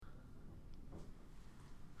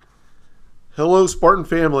Hello, Spartan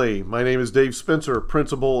family. My name is Dave Spencer,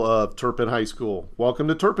 principal of Turpin High School. Welcome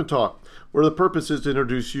to Turpin Talk, where the purpose is to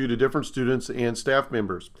introduce you to different students and staff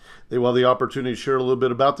members. They will have the opportunity to share a little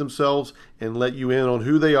bit about themselves and let you in on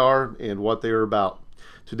who they are and what they are about.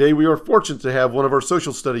 Today, we are fortunate to have one of our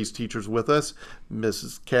social studies teachers with us,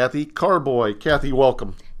 Mrs. Kathy Carboy. Kathy,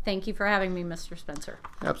 welcome. Thank you for having me, Mr. Spencer.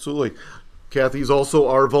 Absolutely. Kathy's also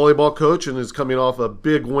our volleyball coach and is coming off a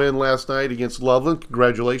big win last night against Loveland.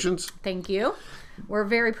 Congratulations. Thank you. We're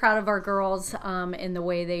very proud of our girls in the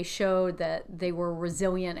way they showed that they were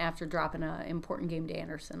resilient after dropping an important game to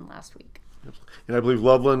Anderson last week. And I believe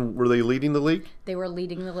Loveland, were they leading the league? They were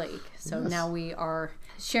leading the league. So Now we are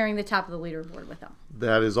sharing the top of the leaderboard with them.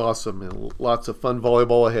 That is awesome, and lots of fun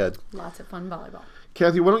volleyball ahead. Lots of fun volleyball.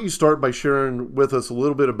 Kathy, why don't you start by sharing with us a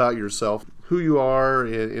little bit about yourself, who you are,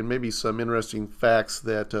 and maybe some interesting facts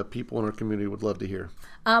that people in our community would love to hear.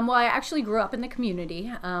 Well, I actually grew up in the community.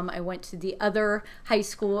 I went to the other high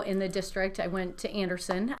school in the district. I went to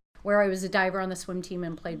Anderson, where I was a diver on the swim team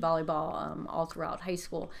and played volleyball all throughout high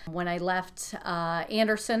school. When I left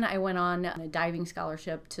Anderson, I went on a diving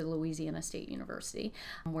scholarship to Louisiana State University,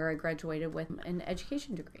 where I graduated with an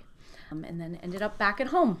education degree, and then ended up back at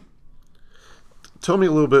home. Tell me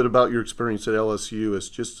a little bit about your experience at LSU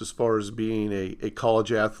as far as being a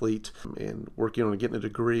college athlete and working on getting a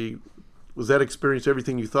degree. Was that experience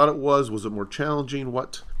everything you thought it was? Was it more challenging?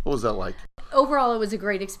 What was that like? Overall, it was a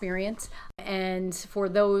great experience. And for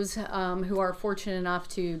those who are fortunate enough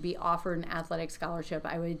to be offered an athletic scholarship,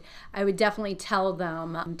 I would definitely tell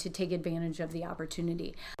them to take advantage of the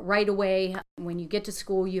opportunity. Right away, when you get to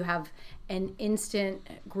school, you have an instant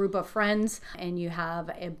group of friends and you have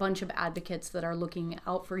a bunch of advocates that are looking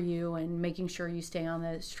out for you and making sure you stay on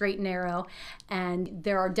the straight and narrow. And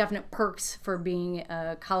there are definite perks for being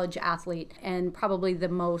a college athlete. And probably the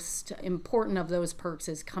most important of those perks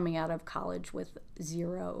is coming out of college with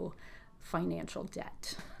zero financial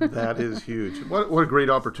debt. That is huge. What a great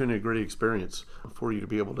opportunity, a great experience for you to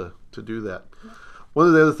be able to do that. One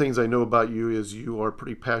of the other things I know about you is you are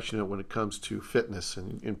pretty passionate when it comes to fitness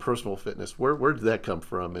and personal fitness. Where did that come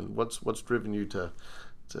from, and what's driven you to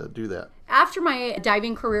do that? After my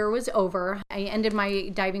diving career was over, I ended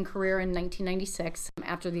my diving career in 1996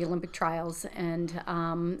 after the Olympic trials, and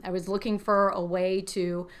I was looking for a way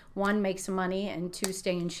to, one, make some money, and two,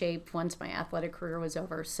 stay in shape once my athletic career was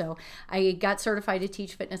over. So I got certified to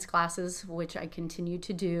teach fitness classes, which I continue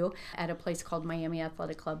to do at a place called Miami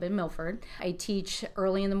Athletic Club in Milford. I teach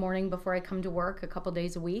early in the morning before I come to work a couple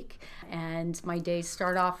days a week, and my days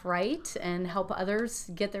start off right and help others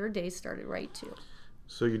get their days started right too.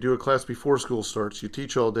 So you do a class before school starts, you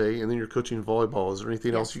teach all day, and then you're coaching volleyball. Is there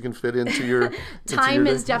anything else you can fit into your time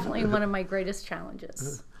is definitely one of my greatest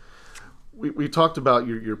challenges. We talked about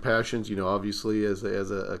your passions, obviously as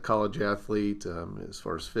a college athlete, as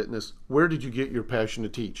far as fitness. Where did you get your passion to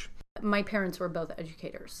teach? My parents were both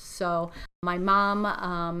educators. So my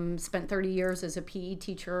mom spent 30 years as a PE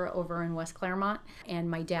teacher over in West Claremont, and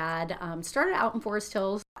my dad started out in Forest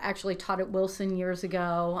Hills, actually taught at Wilson years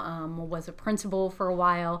ago, was a principal for a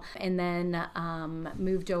while, and then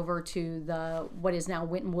moved over to what is now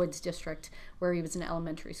Winton Woods District, where he was an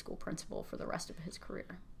elementary school principal for the rest of his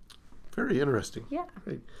career. Very interesting. Yeah.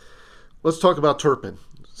 Great. Let's talk about Turpin.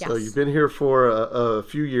 So Yes. you've been here for a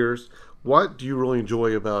few years. What do you really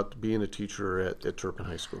enjoy about being a teacher at Turpin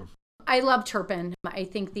High School? I love Turpin. I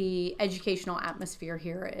think the educational atmosphere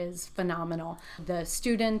here is phenomenal. The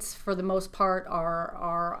students, for the most part,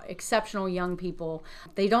 are exceptional young people.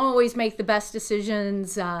 They don't always make the best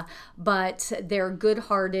decisions, but they're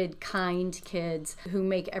good-hearted, kind kids who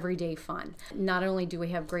make every day fun. Not only do we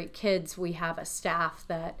have great kids, we have a staff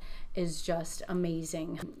that is just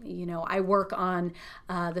amazing. I work on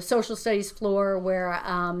the social studies floor where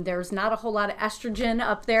there's not a whole lot of estrogen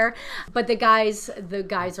up there, but the guys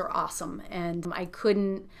are awesome, and I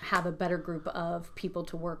couldn't have a better group of people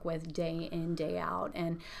to work with day in, day out.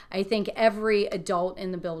 And I think every adult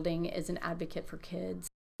in the building is an advocate for kids.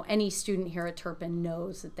 Any student here at Turpin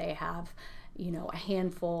knows that they have a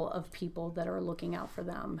handful of people that are looking out for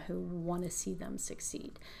them who want to see them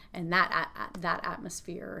succeed. And that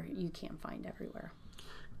atmosphere you can't find everywhere.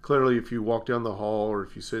 Clearly, if you walk down the hall or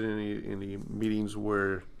if you sit in any meetings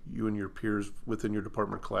where you and your peers within your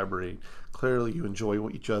department collaborate, clearly you enjoy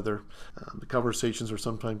each other. The conversations are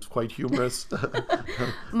sometimes quite humorous.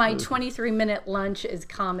 My 23-minute lunch is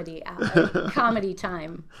comedy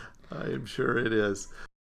time. I am sure it is.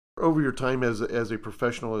 Over your time as a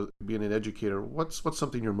professional, being an educator, what's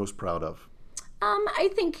something you're most proud of? I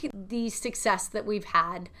think the success that we've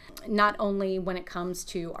had, not only when it comes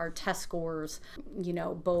to our test scores,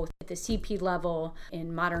 both at the CP level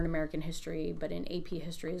in modern American history, but in AP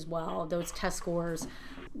history as well, those test scores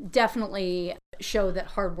definitely show that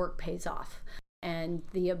hard work pays off. And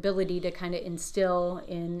the ability to kind of instill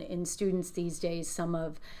in students these days some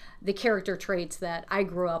of the character traits that I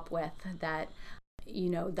grew up with, that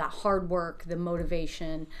that hard work, the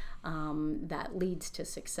motivation that leads to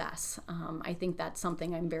success. I think that's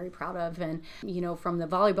something I'm very proud of. And, from the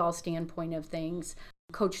volleyball standpoint of things,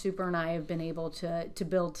 Coach Super and I have been able to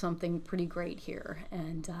build something pretty great here.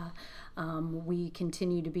 And we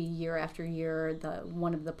continue to be year after year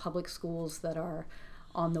one of the public schools that are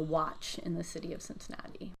on the watch in the city of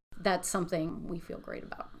Cincinnati. That's something we feel great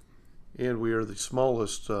about. And we are the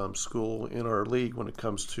smallest school in our league when it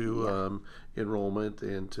comes to enrollment,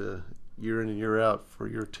 and to year in and year out for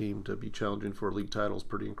your team to be challenging for a league title is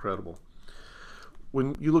pretty incredible.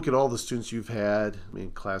 When you look at all the students you've had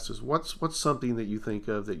in classes, what's something that you think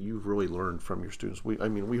of that you've really learned from your students?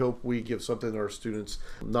 We hope we give something to our students,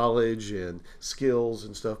 knowledge and skills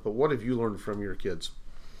and stuff, but what have you learned from your kids?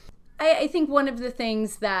 I think one of the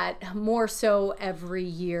things that more so every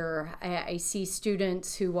year, I see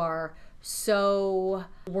students who are so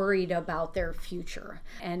worried about their future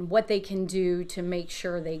and what they can do to make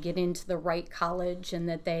sure they get into the right college and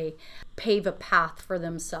that they pave a path for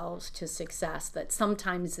themselves to success, that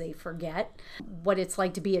sometimes they forget what it's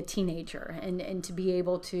like to be a teenager and to be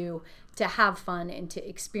able to have fun and to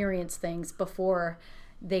experience things before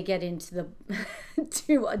they get into the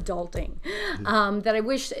to adulting. That I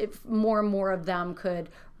wish more and more of them could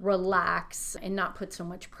relax and not put so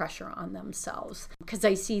much pressure on themselves, because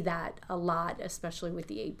I see that a lot, especially with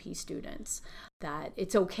the AP students, that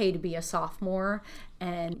it's okay to be a sophomore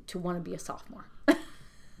and to want to be a sophomore.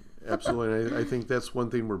 Absolutely. I think that's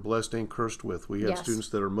one thing we're blessed and cursed with. We have students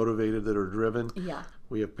that are motivated, that are driven. Yeah.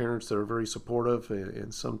 We have parents that are very supportive,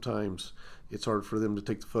 and sometimes it's hard for them to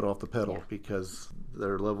take the foot off the pedal because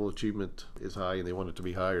their level of achievement is high and they want it to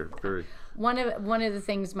be higher. One of the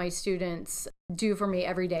things my students do for me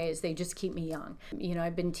every day is they just keep me young.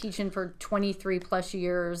 I've been teaching for 23 plus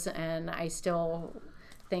years, and I still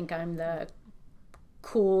think I'm the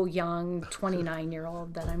cool young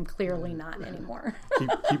 29-year-old that I'm clearly not anymore.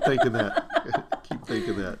 keep thinking that. Keep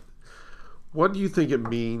thinking that. What do you think it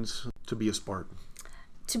means to be a Spartan?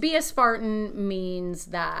 To be a Spartan means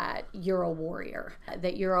that you're a warrior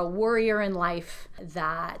in life,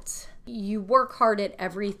 that you work hard at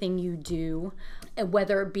everything you do, and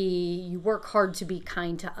whether it be you work hard to be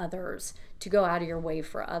kind to others, to go out of your way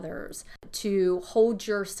for others, to hold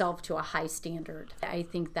yourself to a high standard. I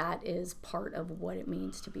think that is part of what it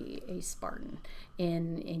means to be a Spartan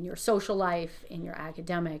in your social life, in your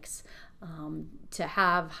academics, to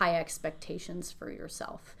have high expectations for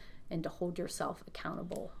yourself and to hold yourself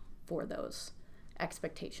accountable for those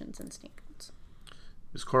expectations and standards.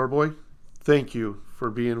 Ms. Carboy, thank you for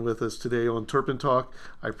being with us today on Turpin Talk.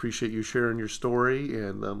 I appreciate you sharing your story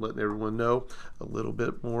and letting everyone know a little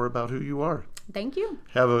bit more about who you are. Thank you.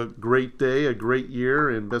 Have a great day, a great year,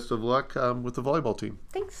 and best of luck with the volleyball team.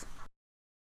 Thanks.